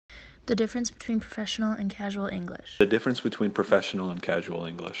The difference between professional and casual English. The difference between professional and casual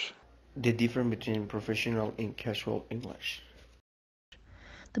English. The difference between professional and casual English.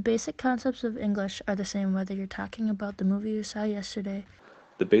 The basic concepts of English are the same whether you're talking about the movie you saw yesterday.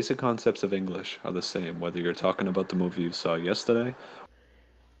 The basic concepts of English are the same whether you're talking about the movie you saw yesterday.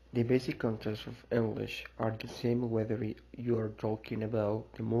 The basic concepts of English are the same whether you are talking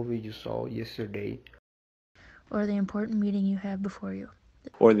about the movie you saw yesterday Or the important meeting you have before you.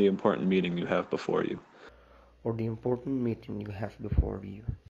 Or the important meeting you have before you. Or the important meeting you have before you.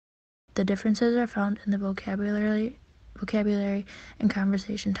 The differences are found in the vocabulary and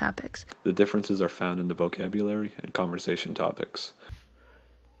conversation topics. The differences are found in the vocabulary and conversation topics.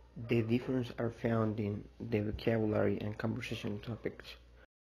 The differences are found in the vocabulary and conversation topics.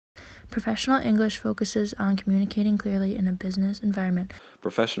 Professional English focuses on communicating clearly in a business environment.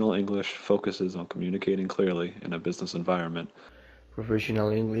 Professional English focuses on communicating clearly in a business environment.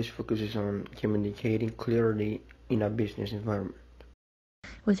 Professional English focuses on communicating clearly in a business environment.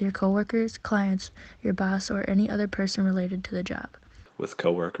 With your coworkers, clients, your boss, or any other person related to the job. With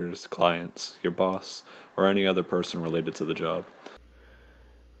coworkers, clients, your boss, or any other person related to the job.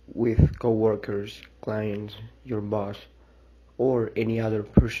 With coworkers, clients, your boss, or any other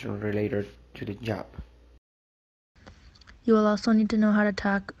person related to the job. You will also need to know how to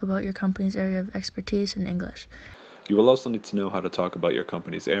talk about your company's area of expertise in English. You will also need to know how to talk about your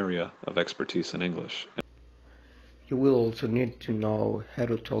company's area of expertise in English. You will also need to know how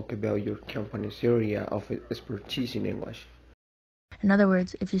to talk about your company's area of expertise in English. In other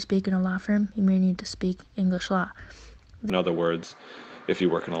words, if you speak in a law firm, you may need to speak English law. In other words, if you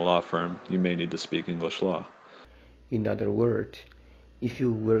work in a law firm, you may need to speak English law. In other words, if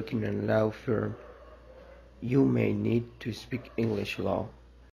you work in a law firm, you may need to speak English law.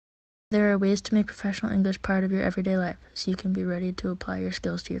 There are ways to make professional English part of your everyday life, so you can be ready to apply your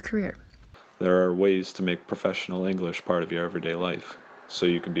skills to your career. There are ways to make professional English part of your everyday life, so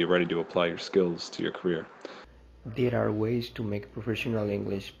you can be ready to apply your skills to your career. There are ways to make professional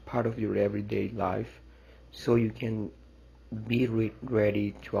English part of your everyday life, so you can be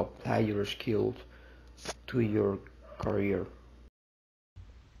ready to apply your skills to your career.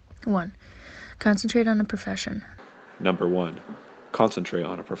 1. Concentrate on a profession. Number 1. Concentrate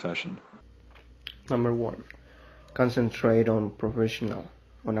on a profession. Number 1. Concentrate on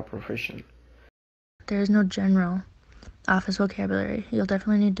a profession. There is no general office vocabulary. You'll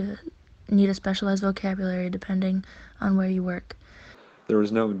definitely need a specialized vocabulary depending on where you work. There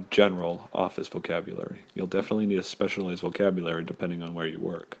is no general office vocabulary. You'll definitely need a specialized vocabulary depending on where you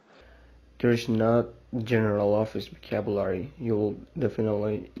work. There is not general office vocabulary. You'll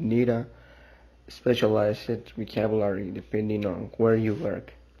definitely need a specialized vocabulary depending on where you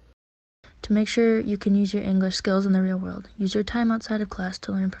work. To make sure you can use your English skills in the real world, use your time outside of class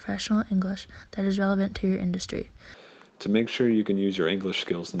to learn professional English that is relevant to your industry. To make sure you can use your English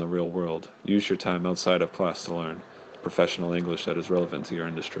skills in the real world, use your time outside of class to learn professional English that is relevant to your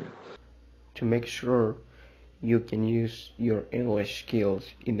industry. To make sure you can use your English skills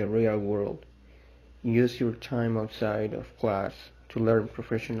in the real world, use your time outside of class to learn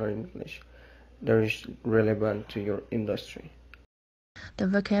professional English that is relevant to your industry. The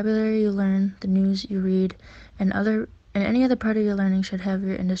vocabulary you learn, the news you read, and any other part of your learning should have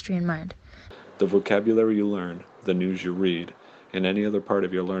your industry in mind. The vocabulary you learn, the news you read, and any other part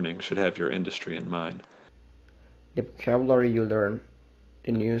of your learning should have your industry in mind. The vocabulary you learn,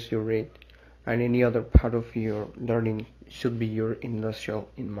 the news you read, and any other part of your learning should be your industry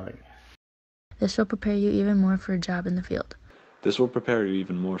in mind. This will prepare you even more for a job in the field. This will prepare you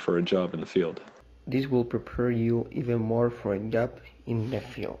even more for a job in the field. This will prepare you even more for a job in the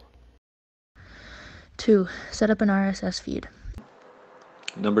field. 2. Set up an RSS feed.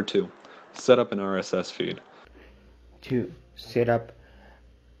 Number 2. Set up an RSS feed. 2. Set up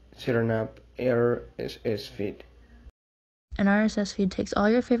RSS feed. An RSS feed takes all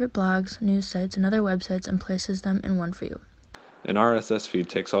your favorite blogs, news sites, and other websites and places them in one for you. An RSS feed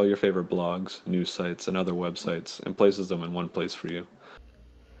takes all your favorite blogs, news sites, and other websites and places them in one place for you.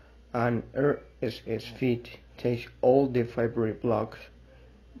 An RSS feed takes all the favorite blogs,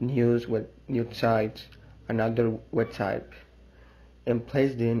 news sites, and other websites and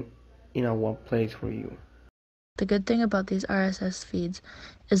places them in a one place for you. The good thing about these RSS feeds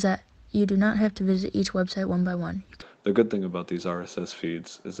is that you do not have to visit each website one by one. The good thing about these RSS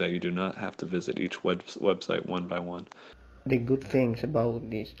feeds is that you do not have to visit each website one by one. The good things about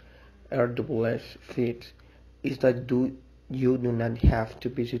these RSS feeds is that you do not have to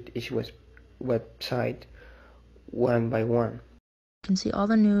visit each website one by one. You can see all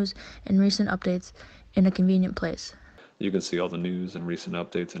the news and recent updates in a convenient place. You can see all the news and recent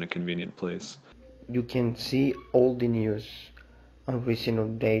updates in a convenient place. You can see all the news and recent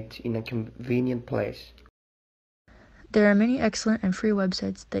updates in a convenient place. There are many excellent and free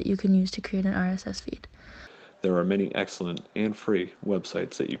websites that you can use to create an RSS feed. There are many excellent and free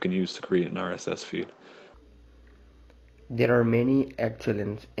websites that you can use to create an RSS feed. There are many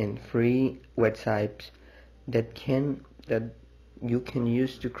excellent and free websites that you can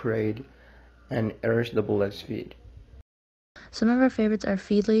use to create an RSS feed. Some of our favorites are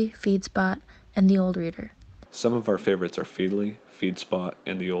Feedly, FeedSpot, and The Old Reader. Some of our favorites are Feedly, FeedSpot,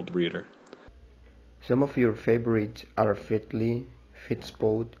 and The Old Reader. Some of your favorites are Feedly,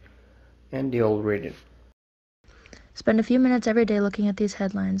 FeedSpot, and The Old Reader. Spend a few minutes every day looking at these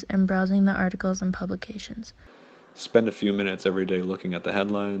headlines and browsing the articles and publications. Spend a few minutes every day looking at the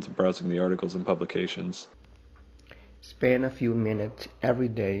headlines, browsing the articles and publications. Spend a few minutes every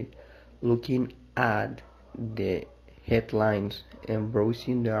day looking at the headlines and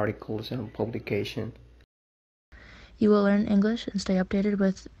browsing the articles and publications. You will learn English and stay updated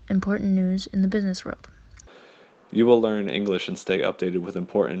with important news in the business world. You will learn English and stay updated with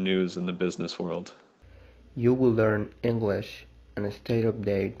important news in the business world. You will learn English and stay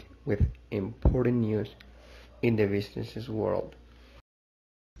updated with important news in the business world.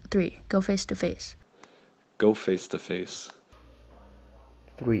 3. Go face to face. Go face to face.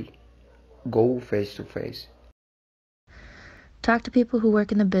 3. Go face to face. Talk to people who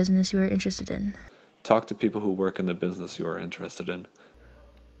work in the business you are interested in. Talk to people who work in the business you are interested in.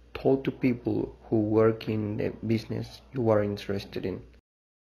 Talk to people who work in the business you are interested in.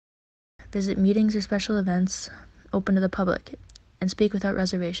 Visit meetings or special events open to the public and speak without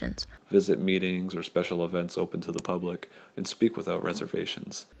reservations. Visit meetings or special events open to the public and speak without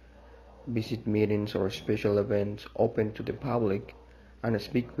reservations. Visit meetings or special events open to the public and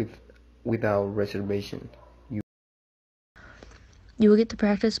speak without reservation. You will get to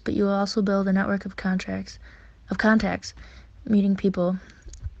practice, but you will also build a network of contacts, meeting people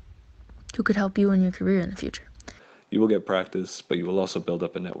who could help you in your career in the future. You will get practice, but you will also build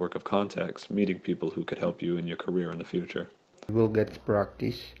up a network of contacts, meeting people who could help you in your career in the future. You will get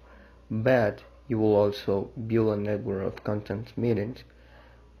practice, but you will also build a network of contact meetings,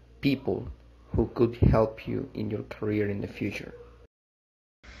 people who could help you in your career in the future.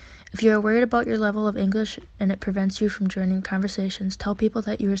 If you are worried about your level of English and it prevents you from joining conversations, tell people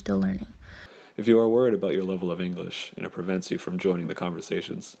that you are still learning. If you are worried about your level of English and it prevents you from joining the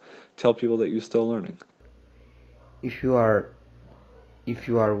conversations, tell people that you're still learning. If you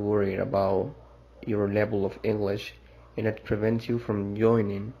are worried about your level of English and it prevents you from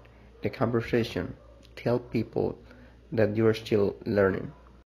joining the conversation, tell people that you are still learning.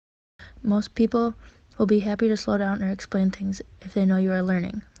 Most people will be happy to slow down or explain things if they know you are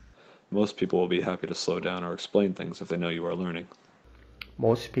learning. Most people will be happy to slow down or explain things if they know you are learning.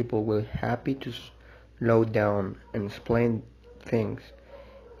 Most people will be happy to slow down and explain things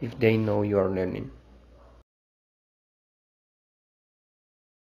if they know you are learning.